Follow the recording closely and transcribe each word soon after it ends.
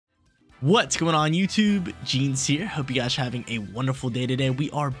What's going on YouTube? Jeans here. Hope you guys are having a wonderful day today. We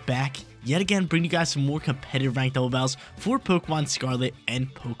are back yet again bringing you guys some more competitive ranked double battles for Pokemon Scarlet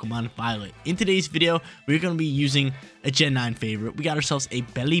and Pokemon Violet. In today's video, we're going to be using a Gen 9 favorite. We got ourselves a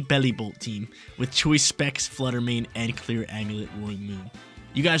Bellibolt team with Choice Specs, Flutter Mane, and Clear Amulet Roaring Moon.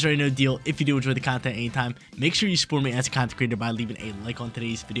 You guys already know the deal. If you do enjoy the content anytime, make sure you support me as a content creator by leaving a like on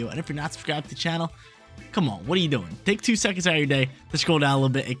today's video. And if you're not subscribed to the channel, come on, what are you doing? Take 2 seconds out of your day to scroll down a little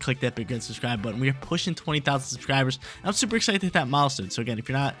bit and click that big red subscribe button. We are pushing 20,000 subscribers. I'm super excited to hit that milestone. So again, if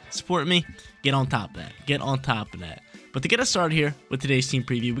you're not supporting me, get on top of that. Get on top of that. But to get us started here with today's team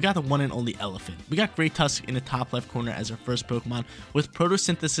preview, we got the one and only Elephant. We got Great Tusk in the top left corner as our first Pokemon with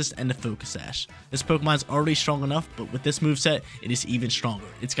Photosynthesis and the Focus Sash. This Pokemon is already strong enough, but with this moveset, it is even stronger.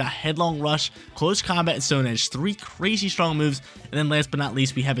 It's got Headlong Rush, Close Combat, and Stone Edge, 3 crazy strong moves. And then last but not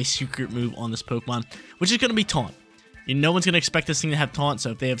least, we have a secret move on this Pokemon, which is going to be Taunt. No one's going to expect this thing to have Taunt, so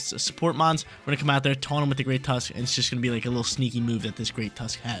if they have support mons, we're going to come out there, taunt them with the Great Tusk, and it's just going to be like a little sneaky move that this Great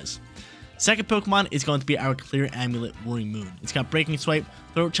Tusk has. Second Pokemon is going to be our Clear Amulet Roaring Moon. It's got Breaking Swipe,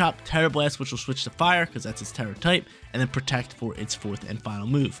 Throat Chop, Terra Blast, which will switch to Fire because that's its Terra type, and then Protect for its 4th and final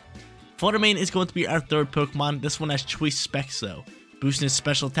move. Flutter Mane is going to be our third Pokemon. This one has Choice Specs though, boosting its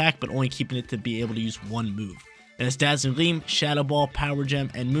special attack but only keeping it to be able to use one move. It has Dazzling Gleam, Shadow Ball, Power Gem,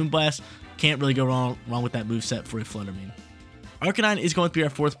 and Moonblast. Can't really go wrong with that moveset for a Flutter Mane. Arcanine is going to be our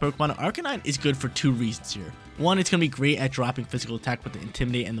fourth Pokemon. Arcanine is good for 2 reasons here. 1, it's going to be great at dropping physical attack with the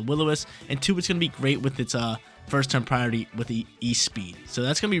Intimidate and the Will-O-Wisp. And 2, it's going to be great with its first turn priority with the E-Speed. So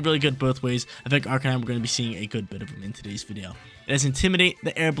that's going to be really good both ways. I think Arcanine, we're going to be seeing a good bit of him in today's video. It has Intimidate,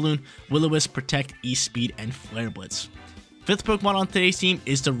 the Air Balloon, Will-O-Wisp, Protect, E-Speed, and Flare Blitz. Fifth Pokemon on today's team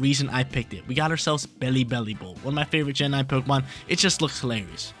is the reason I picked it. We got ourselves Bellibolt, one of my favorite Gen 9 Pokemon. It just looks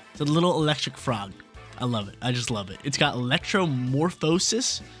hilarious. It's a little electric frog. I love it. I just love it. It's got Electromorphosis.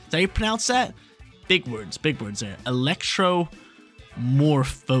 Is that how you pronounce that? Big words there.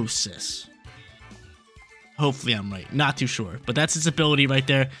 Electromorphosis. Hopefully I'm right. Not too sure. But that's its ability right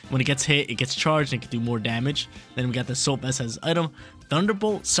there. When it gets hit, it gets charged and it can do more damage. Then we got the Assault Vest as item.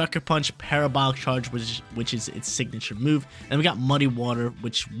 Thunderbolt, Sucker Punch, Parabolic Charge, which is its signature move. And we got Muddy Water,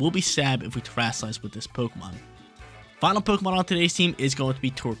 which will be Stab if we Terrasilize with this Pokemon. Final Pokemon on today's team is going to be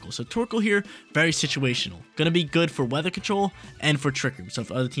Torkoal. So Torkoal here, very situational. Going to be good for Weather Control and for Trick Room. So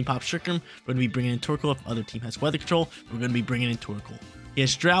if other team pops Trick Room, we're going to be bringing in Torkoal. If other team has Weather Control, we're going to be bringing in Torkoal. He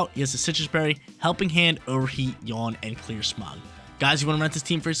has Drought, he has the Citrus Berry, Helping Hand, Overheat, Yawn, and Clear Smog. Guys, you want to rent this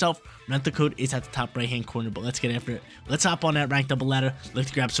team for yourself? Rent the code is at the top right hand corner, but let's get after it. Let's hop on that ranked double ladder. Let's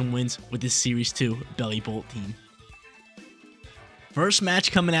grab some wins with this Series 2 Bellibolt team. First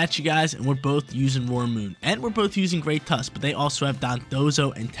match coming at you guys, and we're both using Roaring Moon, and we're both using Great Tusk, but they also have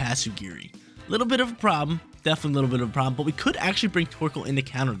Dondozo and Tatsugiri. Little bit of a problem, definitely a little bit of a problem, but we could actually bring Torkoal in to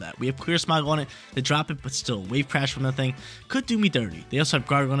counter that. We have Clear Smog on it to drop it, but still, Wave Crash from that thing could do me dirty. They also have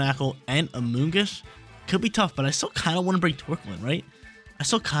Gargonackle and Amoonguss. Could be tough, but I still kind of want to bring Torkoal in, right? I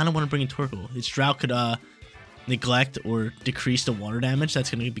still kind of want to bring in Torkoal. Its Drought could neglect or decrease the water damage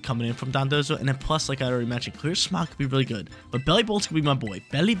that's going to be coming in from Dondozo, and then plus, like I already mentioned, Clear Smog could be really good, but Bellibolt's going to be my boy.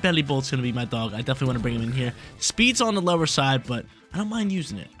 Bellibolt's going to be my dog. I definitely want to bring him in here. Speed's on the lower side, but I don't mind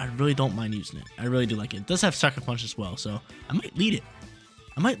using it. I really don't mind using it. I really do like it. It does have Sucker Punch as well, so I might lead it.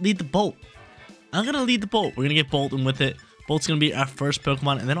 I might lead the Bolt. I'm going to lead the Bolt. We're going to get Bolton with it. Bolt's going to be our first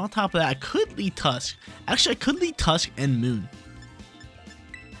Pokemon, and then on top of that, I could lead Tusk. Actually, I could lead Tusk and Moon.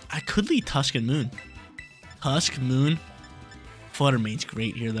 Tusk, Moon, Flutter Mane's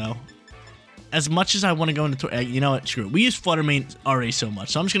great here, though. As much as I want to go into... you know what? Screw it. We use Flutter Mane already so much,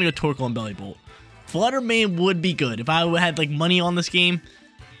 so I'm just going to go Torkoal and Bellibolt. Flutter Mane would be good. If I had, like, money on this game,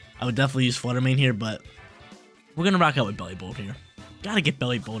 I would definitely use Flutter Mane here, but we're going to rock out with Bellibolt here. Gotta get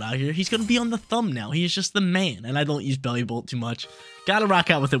Bellibolt out here. He's going to be on the thumbnail. He is just the man, and I don't use Bellibolt too much. Gotta rock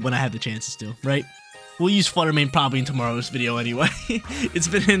out with it when I have the chances to, right? We'll use Flutter Mane probably in tomorrow's video anyway. It's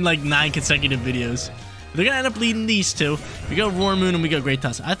been in, like, 9 consecutive videos. They're going to end up leading these two. We go Roaring Moon and we go Great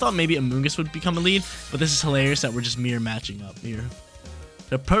Tusk. I thought maybe Amoonguss would become a lead, but this is hilarious that we're just mirror matching up here.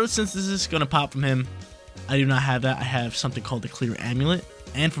 The Photosynthesis is going to pop from him. I do not have that. I have something called the Clear Amulet.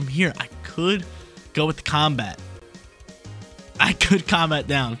 And from here, I could go with the Combat. I could Combat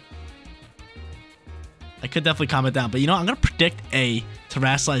down. I could definitely Combat down. But you know, I'm going to predict a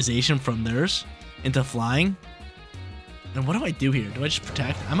Terrasalization from theirs into Flying. And what do I do here? Do I just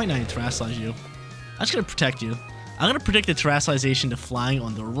Protect? I might not even Terrasilize you. I'm just going to Protect you. I'm going to predict the Terrasalization to Flying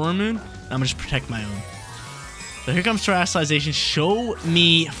on the Roaring Moon. And I'm going to just protect my own. So here comes Terrasalization. Show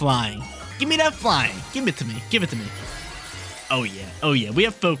me Flying. Give me that Flying. Give it to me. Give it to me. Oh, yeah. Oh, yeah. We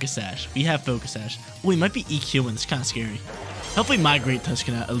have Focus Sash. We have Focus Sash. Oh, he might be EQing. It's kind of scary. Hopefully my Great Tusk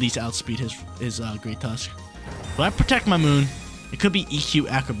can at least outspeed his Great Tusk. So I protect my Moon. It could be EQ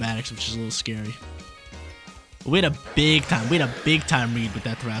Acrobatics, which is a little scary. But we had a big time. We had a big time read with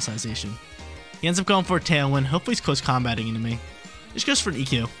that Terastallization. He ends up going for a Tailwind. Hopefully he's close combating into me. Just goes for an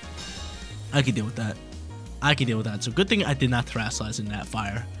EQ. I can deal with that. I can deal with that. So good thing I did not Terastallize in that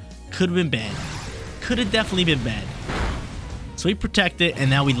fire. Could have been bad. Could have definitely been bad. So we protect it, and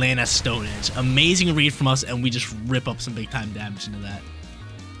now we land at Stone Edge. Amazing read from us, and we just rip up some big time damage into that.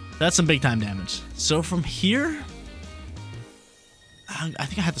 That's some big time damage. So from here, I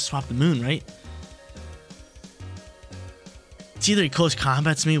think I have to swap the Moon, right? It's either he close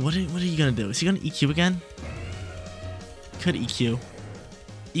combats me. What are you gonna do? Is he gonna EQ again? Could EQ.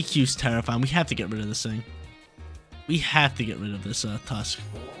 EQ's terrifying. We have to get rid of this thing. We have to get rid of this Tusk.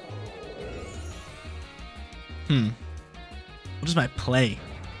 What is my play?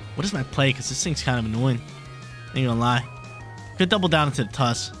 What is my play? Because this thing's kind of annoying. Ain't gonna lie. Could double down into the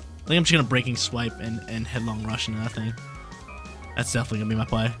Tusk. I think I'm just gonna Breaking Swipe and Headlong Rush into that thing. That's definitely gonna be my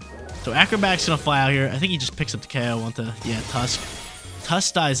play. So Acrobatic's gonna fly out here. I think he just picks up the KO onto, yeah, Tusk.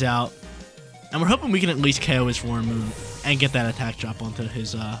 Tusk dies out. And we're hoping we can at least KO his Roaring Moon and get that attack drop onto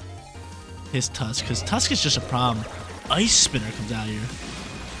his Tusk. Because Tusk is just a problem. Ice Spinner comes out here.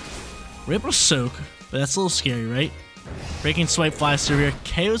 We're able to Soak, but that's a little scary, right? Breaking Swipe flies through here.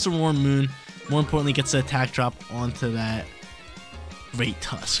 KOs the Roaring Moon. More importantly, gets the attack drop onto that Great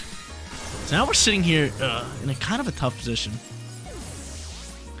Tusk. So now we're sitting here in a kind of a tough position.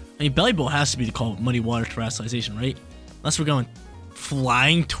 I mean, Bellibolt has to be called Muddy Water Terastallization, right? Unless we're going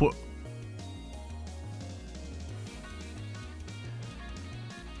Flying Torkoal.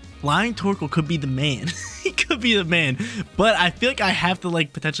 Flying Torkoal could be the man. He could be the man. But I feel like I have to,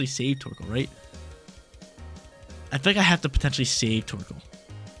 like, potentially save Torkoal, right? I feel like I have to potentially save Torkoal.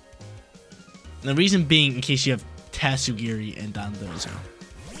 And the reason being, in case you have Tatsugiri and Dondozo.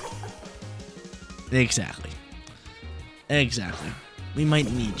 Exactly. Exactly. We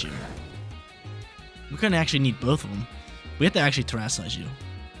might need you. We're going to actually need both of them. We have to actually Terastallize you.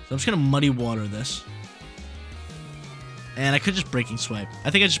 So I'm just going to Muddy Water this. And I could just Breaking Swipe.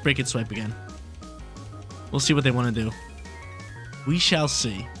 I think I just Breaking Swipe again. We'll see what they want to do. We shall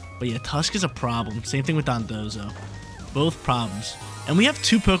see. But yeah, Tusk is a problem. Same thing with Dondozo. Both problems. And we have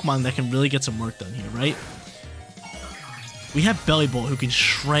two Pokemon that can really get some work done here, right? We have Bellibolt, who can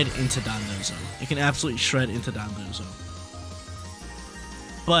shred into Dondozo. It can absolutely shred into Dondozo.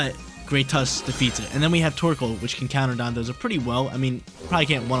 But Great Tusk defeats it. And then we have Torkoal, which can counter Dondozo pretty well. I mean, probably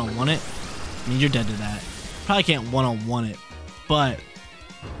can't one-on-one it. I mean, you're dead to that. Probably can't one-on-one it. But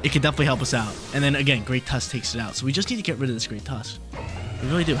it could definitely help us out. And then, again, Great Tusk takes it out. So we just need to get rid of this Great Tusk. We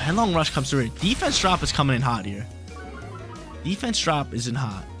really do. Headlong Rush comes through here. Defense Drop is coming in hot here. Defense Drop is in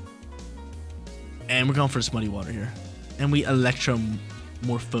hot. And we're going for this Muddy Water here. And we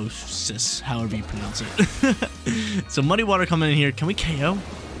Electromorphosis, however you pronounce it. So Muddy Water coming in here. Can we KO?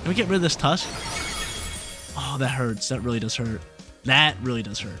 Can we get rid of this Tusk? Oh, that hurts. That really does hurt. That really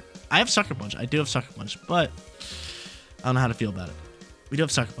does hurt. I have Sucker Punch. I do have Sucker Punch, but I don't know how to feel about it. We do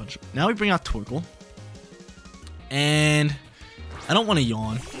have Sucker Punch. Now we bring out Torkoal. And I don't want to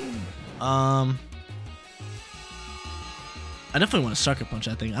yawn. I definitely want to Sucker Punch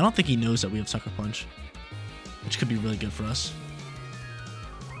that thing. I don't think he knows that we have Sucker Punch, which could be really good for us.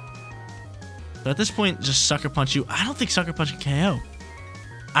 But at this point, just Sucker Punch you. I don't think Sucker Punch can KO.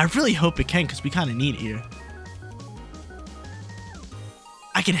 I really hope it can, because we kind of need it here.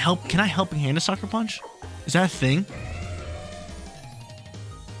 I can help. Can I Helping Hand a Sucker Punch? Is that a thing?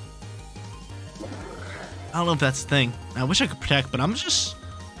 I don't know if that's a thing. I wish I could protect, but I'm just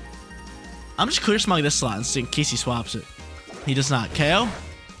Clear Smog this slot in case he swaps it. He does not. KO?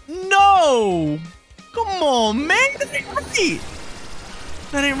 No! Come on, man! That ain't right!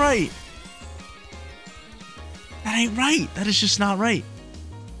 That ain't right. That ain't right. That is just not right.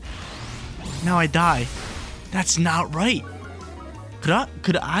 Now I die. That's not right.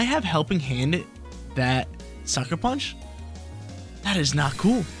 Could I have Helping Handed that Sucker Punch? That is not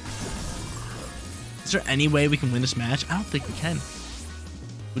cool. Is there any way we can win this match? I don't think we can.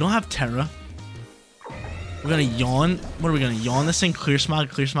 We don't have Terra. We're gonna yawn. What are we gonna yawn this thing? Clear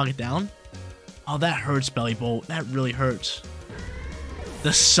Smog it down? Oh, that hurts, Bellibolt. That really hurts.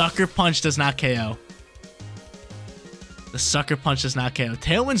 The Sucker Punch does not KO. The Sucker Punch does not KO.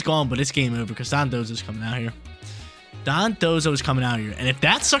 Tailwind's gone, but it's game over because Dondozo's coming out here. Dondozo is coming out here. And if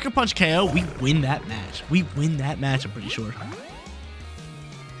that Sucker Punch KO, we win that match. We win that match, I'm pretty sure.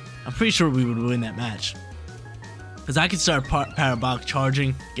 I'm pretty sure we would win that match. Because I could start Parabolic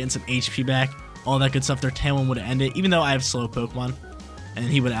charging, getting some HP back, all that good stuff. Their Tailwind would have ended. Even though I have slow Pokemon, and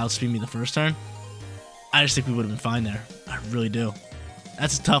he would have outspeed me the first turn. I just think we would have been fine there. I really do.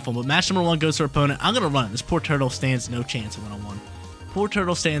 That's a tough one, but match number 1 goes to our opponent. I'm going to run it. This poor turtle stands no chance of one-on-one. Poor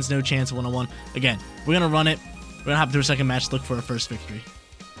turtle stands no chance of one-on-one. Again, we're going to run it. We're going to hop through a second match, look for our first victory.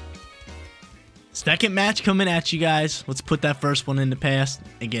 Second match coming at you guys. Let's put that first one in the past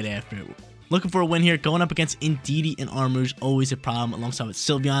and get after it. Looking for a win here. Going up against Indeedee and Armrouge, always a problem, alongside with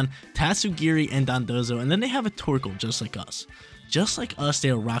Sylveon, Tatsugiri, and Dondozo. And then they have a Torkoal just like us. Just like us, they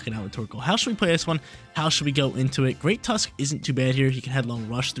are rocking out with Torkoal. How should we play this one? How should we go into it? Great Tusk isn't too bad here. He can headlong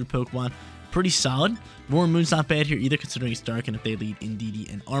rush through Pokemon. Pretty solid. Roaring Moon's not bad here either, considering it's dark, and if they lead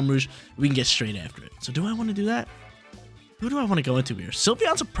Indeedee and Armrouge, we can get straight after it. So do I want to do that? Who do I want to go into here?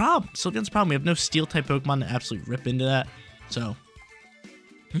 Sylveon's a problem. Sylveon's a problem. We have no Steel-type Pokemon to absolutely rip into that. So,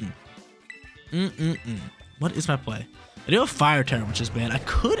 what is my play? I do have Fire Terror, which is bad. I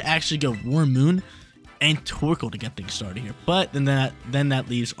could actually go Roaring Moon and Torkoal to get things started here, but then that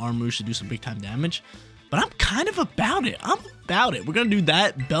leaves Armrouge to do some big time damage. But I'm kind of about it. We're gonna do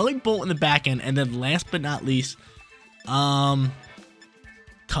that. Bellibolt in the back end, and then last but not least, Tusk.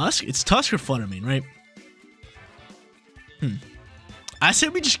 It's Tusk or Fluttermane, right? I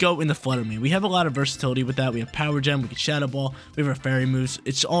said we just go in the Fluttermane. We have a lot of versatility with that. We have Power Gem, we can Shadow Ball, we have our Fairy moves.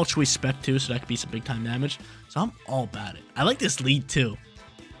 It's all choice spec too, so that could be some big time damage. So I'm all about it. I like this lead too,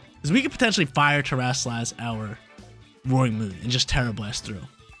 because we could potentially Fire Terrasilize our Roaring Moon and just Terra Blast through.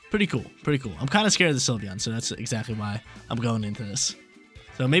 Pretty cool, pretty cool. I'm kind of scared of the Sylveon, so that's exactly why I'm going into this.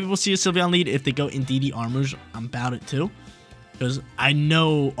 So maybe we'll see a Sylveon lead. If they go Indeedee Armrouge, I'm about it too, because I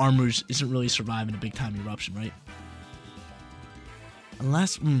know Armrouge isn't really surviving a big time eruption, right?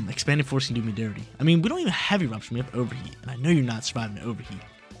 Unless, Expanded Force can do me dirty. I mean, we don't even have Eruption, we have Overheat. And I know you're not surviving the Overheat.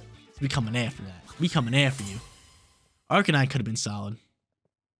 So we coming after that. We coming after you. Arcanine could have been solid.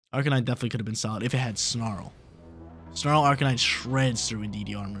 Arcanine definitely could have been solid if it had Snarl. Snarl Arcanine shreds through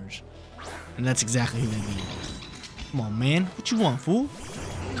Indeedee Armrouge. And that's exactly who they need. Come on, man. What you want, fool?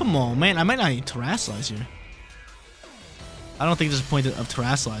 Come on, man. I might not need Terrasilize here. I don't think there's a point of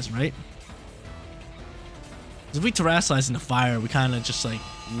Terrasilizing, right? If we Terrasilize into fire, we kind of just like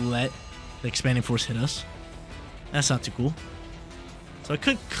let the Expanding Force hit us. That's not too cool. So I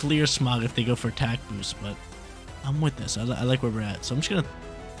could clear Smog if they go for attack boost, but I'm with this. I like where we're at. So I'm just gonna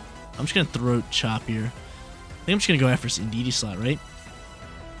Throat Chop here. I think I'm just gonna go after this Indeedee slot, right?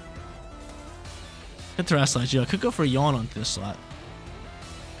 Could Terrasilize you. I could go for a Yawn onto this slot.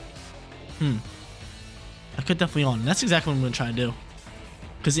 I could definitely Yawn. That's exactly what I'm gonna try to do.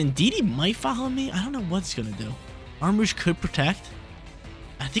 Because Indeedee might follow me. I don't know what it's going to do. Armrouge could protect.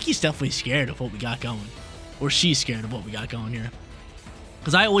 I think he's definitely scared of what we got going. Or she's scared of what we got going here.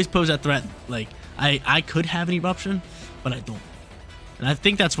 Because I always pose that threat. Like, I could have an Eruption, but I don't. And I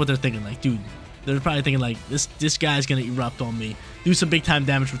think that's what they're thinking. Like, dude, they're probably thinking, like, this guy's going to Erupt on me. Do some big time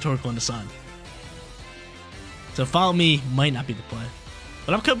damage with Torkoal in the sun. So follow me might not be the play.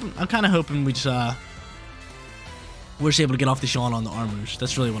 But I'm kind of hoping we just, we're just able to get off the Yawn on the Armrouge.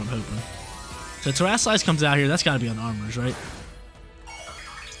 That's really what I'm hoping. So Terrasilize comes out here. That's got to be on Armrouge, right?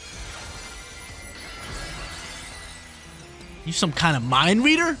 You some kind of mind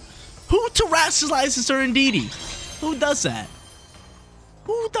reader? Who Terrasilizes her Indeedee? Who does that?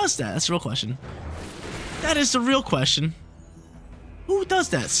 Who does that? That's the real question. That is the real question. Who does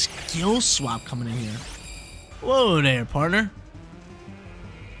that? Skill swap coming in here. Whoa there, partner.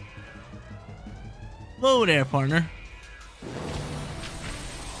 Whoa there, partner.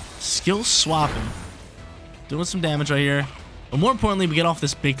 Skill swapping. Doing some damage right here. But more importantly, we get off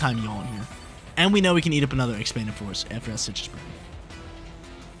this big time Yawn here. And we know we can eat up another Expanded Force after that Citrus Spring.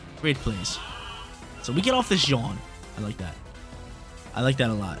 Great plays. So we get off this Yawn. I like that. I like that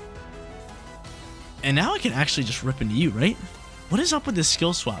a lot. And now I can actually just rip into you, right? What is up with this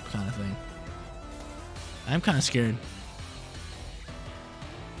skill swap kind of thing? I'm kind of scared.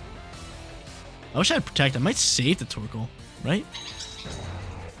 I wish I had Protect. I might save the Torkoal, right?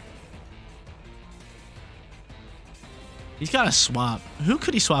 He's got to swap. Who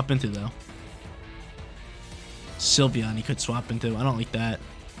could he swap into, though? Sylveon he could swap into. I don't like that.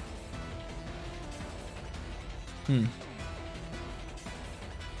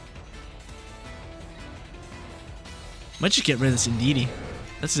 Might just get rid of this Indeedee.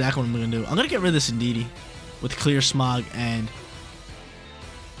 That's exactly what I'm going to do. I'm going to get rid of this Indeedee with Clear Smog and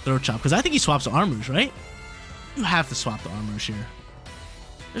Throat Chop. Because I think he swaps the Armrouge, right? You have to swap the Armrouge here.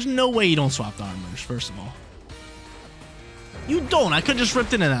 There's no way you don't swap the Armrouge, first of all. You don't. I could just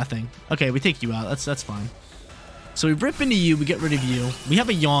ripped into that thing. Okay, we take you out. That's fine. So we rip into you. We get rid of you. We have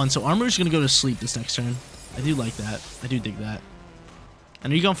a Yawn, so Armrouge is going to go to sleep this next turn. I do like that. I do dig that.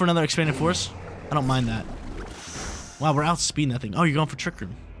 And are you going for another Expanded Force? I don't mind that. Wow, we're outspeeding that thing. Oh, you're going for Trick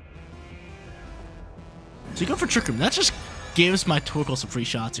Room. So you go for Trick Room. That just gives my Torkoal some free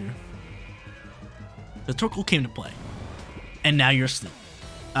shots here. The Torkoal came to play. And now you're asleep.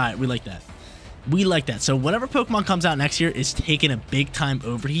 Alright, we like that. We like that. So whatever Pokemon comes out next year is taking a big time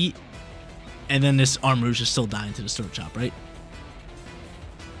overheat. And then this Armrouge is still dying to the Throat Chop, right?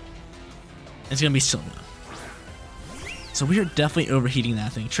 It's going to be Sylveon. So we are definitely overheating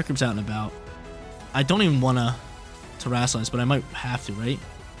that thing. Trick Room's out and about. I don't even want to Terrasilize, but I might have to, right?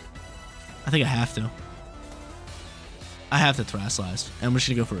 I think I have to. I have to Terrasilize. And we're just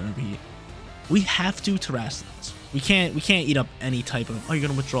going to go for overheat. We have to Terrasilize. We can't eat up any type of... Oh, you're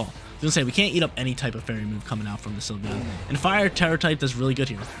going to withdraw. I was going to say, we can't eat up any type of fairy move coming out from the Sylveon. And Fire Terror type does really good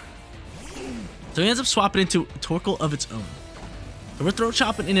here. So he ends up swapping into Torkoal of its own. So we're Throat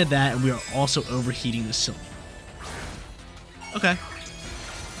Chopping into that, and we are also overheating the Sylveon. Okay.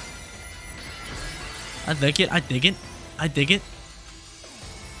 I dig it. I dig it. I dig it.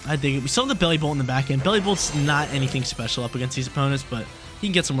 I dig it. We still have the Bellibolt in the back end. Bellibolt's not anything special up against these opponents, but he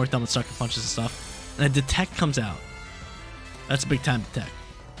can get some work done with Sucker Punches and stuff. And a Detect comes out. That's a big time Detect.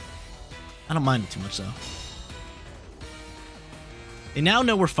 I don't mind it too much, though. They now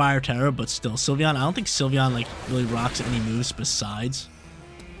know we're Fire Terror, but still, Sylveon, I don't think Sylveon, like, really rocks any moves besides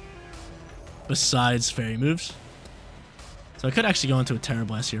Fairy moves. So I could actually go into a Terror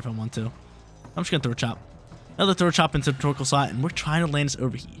Blast here if I want to. I'm just going to Throat Chop. Another Throat Chop into the Torkoal slot, and we're trying to land this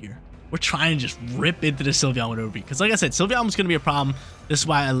Overheat here. We're trying to just rip into the Sylveon with Overheat. Because like I said, Sylveon was going to be a problem. This is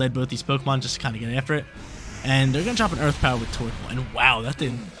why I led both these Pokemon, just to kind of get after it. And they're going to drop an Earth Power with Torkoal. And wow, that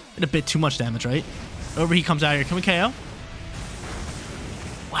did a bit too much damage, right? Overheat comes out here. Can we KO?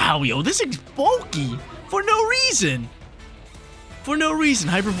 Wow, yo, this thing's bulky. For no reason. For no reason.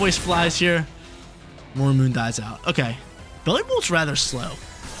 Hyper Voice flies here. Moon dies out. Okay. Bellibolt's rather slow.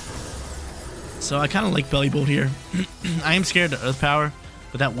 So I kind of like Bellibolt here. I am scared of Earth Power,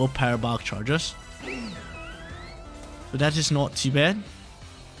 but that will Parabolic charge us. So that is not too bad.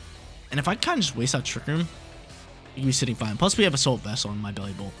 And if I kind of just waste out Trick Room, you can be sitting fine. Plus we have Assault Vessel on my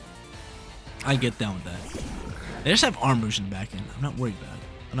Bellibolt. I get down with that. They just have Armrouge in the back end. I'm not worried about it.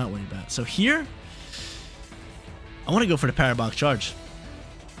 I'm not worried about it. So here, I want to go for the Parabolic Charge,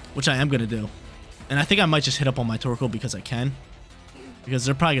 which I am going to do. And I think I might just hit up on my Torkoal because I can. Because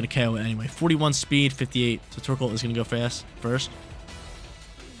they're probably going to KO it anyway. 41 speed, 58. So Torkoal is going to go fast first.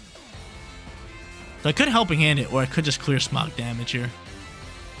 So I could Helping Hand it, or I could just clear Smog damage here.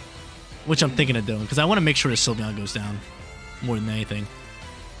 Which I'm thinking of doing, because I want to make sure the Sylveon goes down more than anything.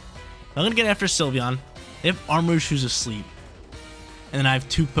 I'm going to get after Sylveon. They have Armrouge who's asleep. And then I have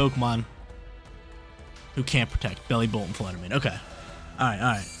two Pokemon who can't protect. Bellibolt and Fluttermane. Okay. Alright,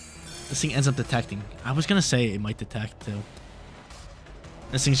 alright. This thing ends up detecting. I was going to say it might detect, too.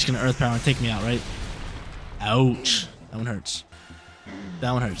 This thing's just going to Earth Power and take me out, right? Ouch. That one hurts.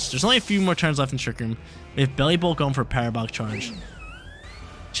 That one hurts. There's only a few more turns left in Trick Room. We have Bellibolt going for a Parabolic Charge.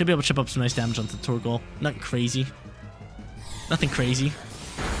 Should be able to chip up some nice damage onto the Torkoal. Nothing crazy. Nothing crazy.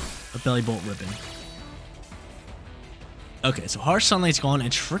 But Bellibolt ripping. Okay, so Harsh Sunlight's gone,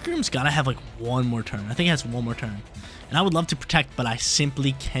 and Trick Room's got to have, like, one more turn. I think it has one more turn. And I would love to protect, but I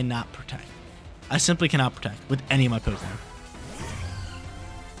simply cannot protect. I simply cannot protect with any of my Pokemon.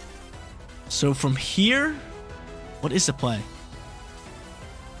 So from here, what is the play?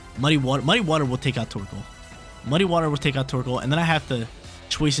 Muddy Water will take out Torkoal. Muddy Water will take out Torkoal, and then I have to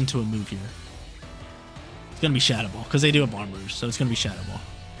choice into a move here. It's going to be Shadow Ball, because they do have Armrouge, so it's going to be Shadow Ball.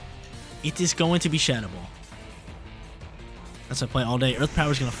 It is going to be Shadow Ball. That's what I play all day. Earth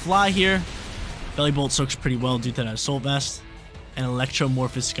Power is going to fly here. Bellibolt soaks pretty well due to that Assault Vest. And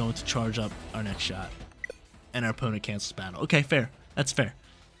Electromorph is going to charge up our next shot. And our opponent cancels battle. Okay, fair. That's fair.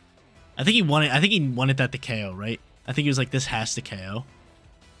 I think he wanted that to KO, right? I think he was like, this has to KO.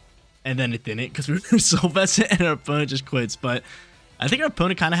 And then it didn't, because we were Assault Vest and our opponent just quits. But I think our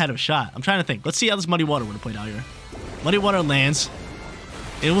opponent kind of had a shot. I'm trying to think. Let's see how this Muddy Water would have played out here. Muddy Water lands.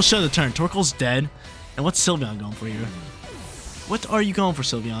 It will show the turn. Torkoal's dead. And what's Sylveon going for here? What are you going for,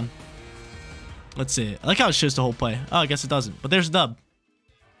 Sylveon? Let's see. I like how it shows the whole play. Oh, I guess it doesn't. But there's a dub.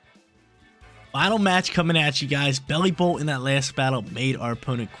 Final match coming at you guys. Bellibolt in that last battle made our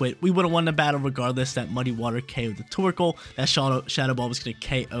opponent quit. We would have won the battle regardless. That Muddy Water KO'd the Torkoal. That Shadow Ball was going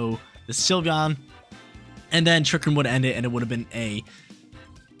to KO the Sylveon. And then Trick Room would have ended, and it would have been a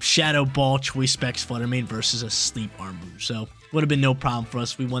Shadow Ball Choice Specs Fluttermane versus a Sleep Armrouge. So, would have been no problem for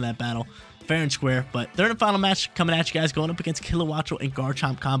us. We won that battle fair and square. But they're in the final match coming at you guys, going up against Kilowattrel and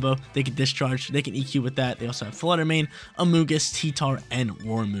Garchomp combo. They can discharge, they can EQ with that. They also have Fluttermane, Amoonguss, T-Tar, and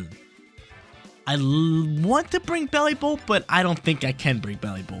Roarmoon. want to bring Bellibolt, but I don't think I can bring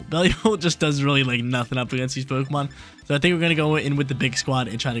Bellibolt. Bellibolt just does really like nothing up against these Pokemon. So I think we're going to go in with the big squad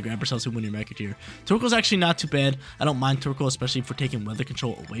and try to grab ourselves a winning record here. Torkoal's actually not too bad. I don't mind Torkoal, especially for taking weather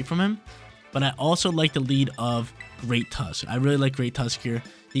control away from him. But I also like the lead of Great Tusk. I really like Great Tusk here.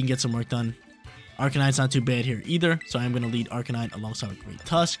 He can get some work done. Arcanine's not too bad here either. So I'm going to lead Arcanine alongside with Great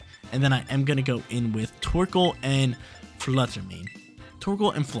Tusk. And then I am going to go in with Torkoal and Fluttermane.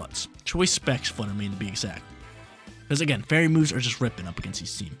 Torkoal and Flutz. Choice Specs Fluttermane to be exact. Because again, fairy moves are just ripping up against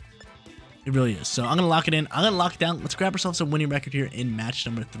his team. It really is. So I'm going to lock it in. I'm going to lock it down. Let's grab ourselves a winning record here in match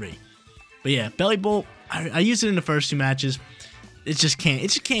number 3. But yeah, Bellibolt, I used it in the first 2 matches. It just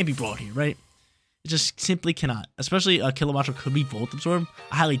can't be brought here, right? It just simply cannot. Especially Kilowattrel could be Volt Absorb.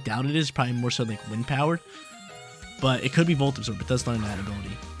 I highly doubt it is. Probably more so like Wind Powered. But it could be Volt Absorb. It does learn that ability.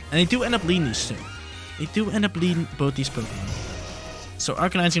 And they do end up leading these 2. They do end up leading both these Pokemon. So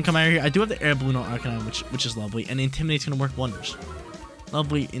Arcanine's gonna come out here. I do have the Air Balloon on Arcanine, which is lovely, and Intimidate's gonna work wonders.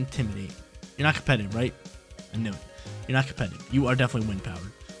 Lovely Intimidate. You're not competitive, right? I knew it. You're not competitive. You are definitely wind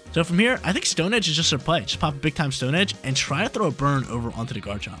powered. So from here, I think Stone Edge is just our play. Just pop a big time Stone Edge and try to throw a burn over onto the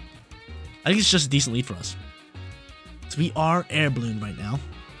Garchomp. I think it's just a decent lead for us. So we are Air Balloon right now,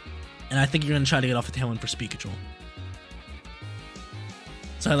 and I think you're gonna try to get off the tail end for speed control.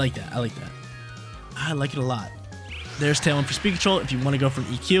 So I like that. I like that. I like it a lot. There's Tailwind for speed control. If you want to go for an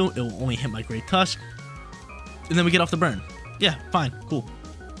EQ, it will only hit my Great Tusk. And then we get off the burn. Yeah, fine. Cool.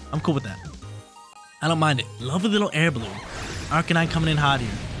 I'm cool with that. I don't mind it. Lovely little air balloon. Arcanine coming in hot here.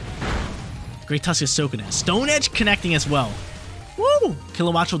 Great Tusk is soaking it. Stone Edge connecting as well. Woo!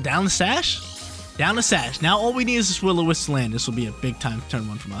 Kilowattrel down the sash. Down the sash. Now all we need is this Will-O-Wisp to land. This will be a big time turn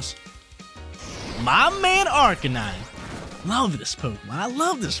 1 from us. My man Arcanine. Love this Pokemon. I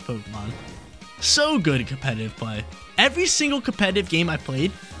love this Pokemon. So good at competitive play. Every single competitive game I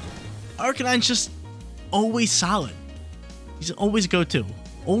played, Arcanine's just always solid. He's always go-to.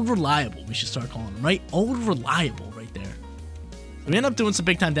 Old Reliable, we should start calling him, right? Old Reliable right there. We end up doing some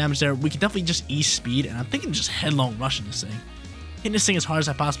big-time damage there. We can definitely just ease speed, and I'm thinking just headlong rushing this thing. Hitting this thing as hard as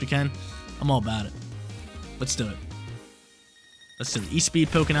I possibly can. I'm all about it. Let's do it. Let's do it. Ease speed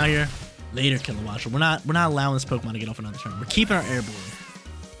poking out here. Later, Kilowattrel. We're not allowing this Pokemon to get off another turn. We're keeping our air balloon.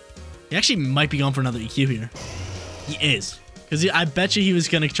 He actually might be going for another EQ here. He is. Because I bet you he was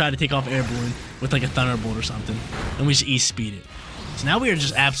going to try to take off Air Balloon with like a Thunderbolt or something. And we just E-speed it. So now we are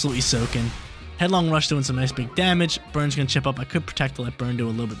just absolutely soaking. Headlong Rush doing some nice big damage. Burn's going to chip up. I could protect to let Burn do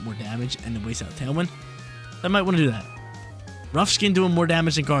a little bit more damage and then waste out Tailwind. I might want to do that. Rough Skin doing more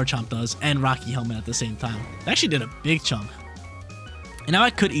damage than Garchomp does. And Rocky Helmet at the same time. It actually did a big chunk. And now I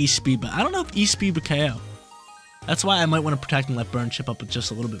could E-speed, but I don't know if E-speed would KO. That's why I might want to protect and let Burn chip up with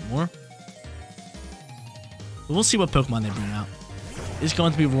just a little bit more. But we'll see what Pokemon they bring out. It's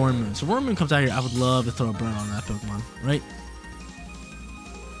going to be Roaring Moon. So Roaring Moon comes out here. I would love to throw a Burn on that Pokemon, right?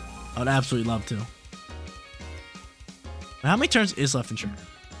 I would absolutely love to. But how many turns is left in Trick?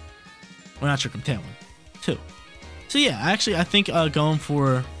 Well, not Trick, I'm Tailwind. 2. So yeah, actually, I think going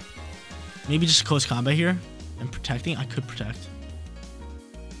for maybe just close combat here and protecting. I could protect.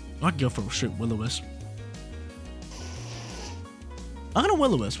 I could go for a straight Will-O-Wisp. I'm going to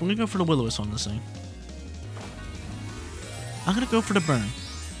Will-O-Wisp. We're going to go for the Will-O-Wisp on this thing. I'm going to go for the Burn.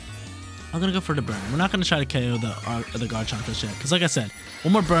 I'm going to go for the Burn. We're not going to try to KO the Garchomp just yet. Because like I said,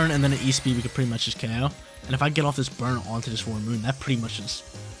 one more Burn and then an E-Speed we could pretty much just KO. And if I get off this Burn onto this Roaring Moon, that pretty much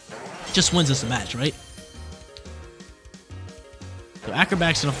just wins us the match, right? So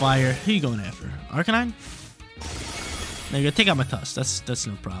Acrobat's going to fly here. Who are you going after? Arcanine? There you go. Take out my Tusk. That's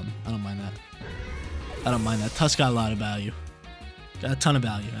no problem. I don't mind that. I don't mind that. Tusk got a lot of value. Got a ton of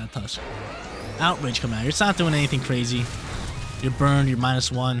value out of Tusk. Outrage come out here. It's not doing anything crazy. You're burned. You're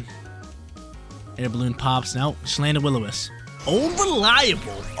 -1. Air Balloon pops. Now, just land a Will-O-Wisp. Old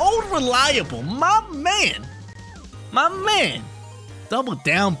Reliable. Old Reliable. My man. My man. Double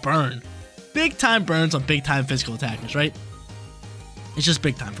down Burn. Big time burns on big time physical attackers, right? It's just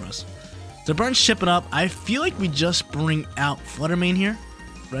big time for us. So Burn's shipping up. I feel like we just bring out Fluttermane here,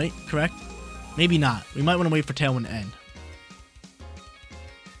 right? Correct? Maybe not. We might want to wait for Tailwind to end.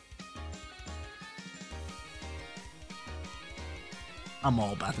 I'm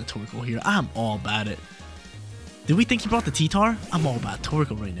all about the Torkoal here. I'm all about it. Did we think he brought the T-Tar? I'm all about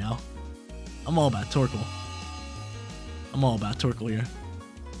Torkoal right now. I'm all about Torkoal. I'm all about Torkoal here.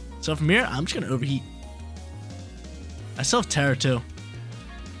 So from here, I'm just going to overheat. I still have Terra too.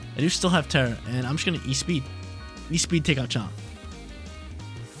 I do still have Terra, and I'm just going to E-Speed. E-Speed, take out Chomp.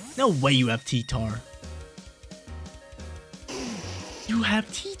 No way you have T-Tar. You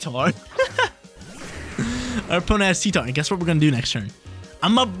have T-Tar? Our opponent has T-Tar, and guess what we're going to do next turn?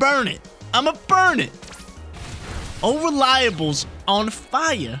 I'm going to burn it. I'ma burn it. Unreliable's on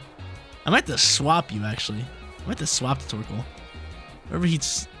fire. I might have to swap you, actually. I might have to swap the Torkoal.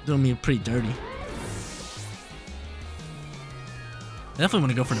 Overheat's doing me pretty dirty. I definitely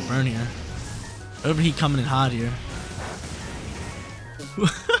want to go for the burn here. Overheat coming in hot here.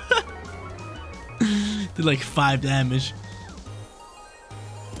 Did like 5 damage.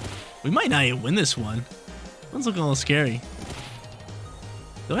 We might not even win this one. One's looking a little scary.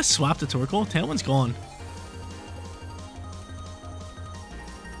 Do I swap the Torkoal? Tailwind's gone.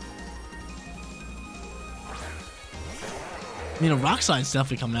 I mean, a Rock Slide's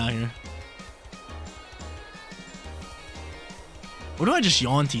definitely coming out here. Or do I just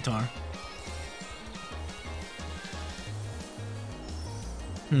yawn T-Tar?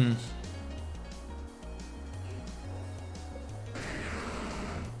 I'm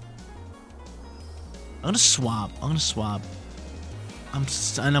gonna swap.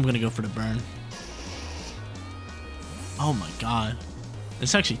 And I'm gonna go for the burn. Oh my god.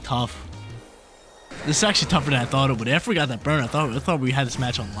 It's actually tough. This is actually tougher than I thought it would. After we got that burn, I thought we had this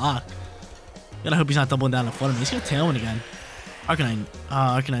match on lock. Gotta hope he's not doubling down on Flutterman. He's gonna Tailwind again. Arcanine.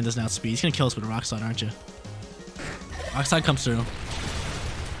 Arcanine doesn't outspeed. He's gonna kill us with a Rock Slide, aren't you? Rock Slide comes through.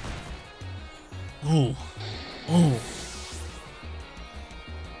 Oh. Oh.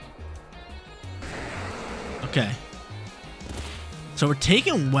 Okay. So we're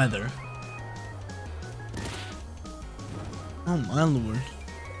taking Weather. Oh my lord.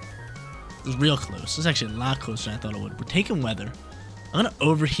 It was real close. This is actually a lot closer than I thought it would. We're taking Weather. I'm gonna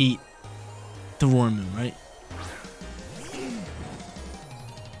overheat the Roar Moon, right?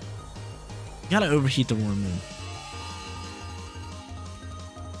 Gotta overheat the Roar Moon.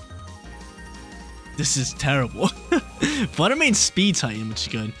 This is terrible. Fluttermane's Speed Titan, which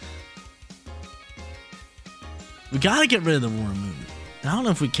is good. We gotta get rid of the Roar Moon. I don't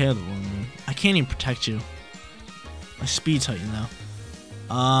know if we care the Roar Moon. I can't even protect you. My Speed Titan though.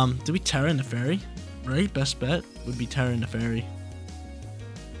 Do we Terra in the Fairy? Right? Best bet would be Terra in the Fairy.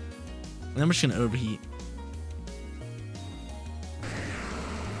 And then we're just gonna overheat.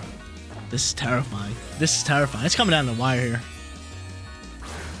 This is terrifying. This is terrifying. It's coming down the wire here.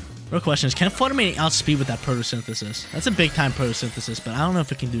 Real question is, can Fluttermane outspeed with that photosynthesis? That's a big time photosynthesis, but I don't know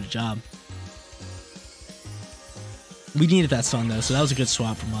if it can do the job. We needed that Sun though, so that was a good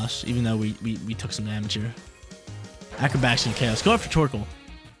swap from us, even though we took some damage here. Acrobatics and Chaos. Go after Torkoal.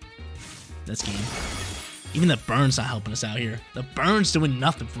 That's game. Even the Burn's not helping us out here. The Burn's doing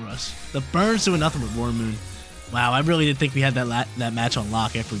nothing for us. The Burn's doing nothing with Roar Moon. Wow, I really did think we had that match on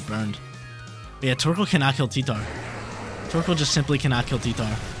lock after we burned. But yeah, Torkoal cannot kill T-Tar. Torkoal just simply cannot kill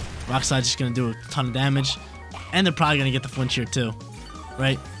T-Tar. Rock Slide's just going to do a ton of damage. And they're probably going to get the flinch here too.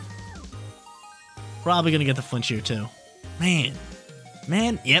 Right? Probably going to get the flinch here too.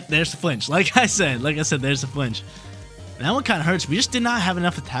 Man, yep, there's the flinch. Like I said, there's the flinch. That one kind of hurts. We just did not have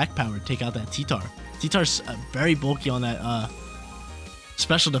enough attack power to take out that T-Tar. T-Tar's very bulky on that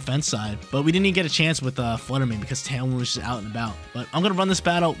special defense side, but we didn't even get a chance with Fluttermane because Tailwind was just out and about. But I'm going to run this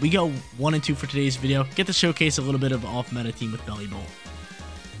battle. We go 1 and 2 for today's video. Get to showcase a little bit of off-meta team with Bellibolt.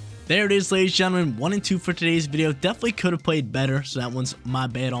 There it is, ladies and gentlemen. 1 and 2 for today's video. Definitely could have played better, so that one's my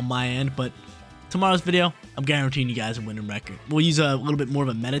bad on my end, but tomorrow's video, I'm guaranteeing you guys a winning record. We'll use a little bit more of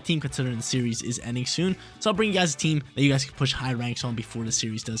a meta team considering the series is ending soon. So I'll bring you guys a team that you guys can push high ranks on before the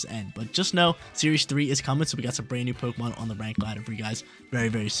series does end. But just know, Series 3 is coming, so we got some brand new Pokemon on the rank ladder for you guys very,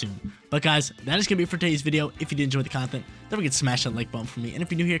 very soon. But guys, that is going to be it for today's video. If you did enjoy the content, don't forget to smash that like button for me. And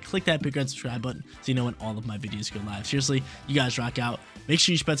if you're new here, click that big red subscribe button so you know when all of my videos go live. Seriously, you guys rock out. Make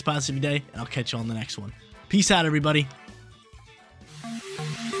sure you spread positive every day, and I'll catch you on the next one. Peace out, everybody.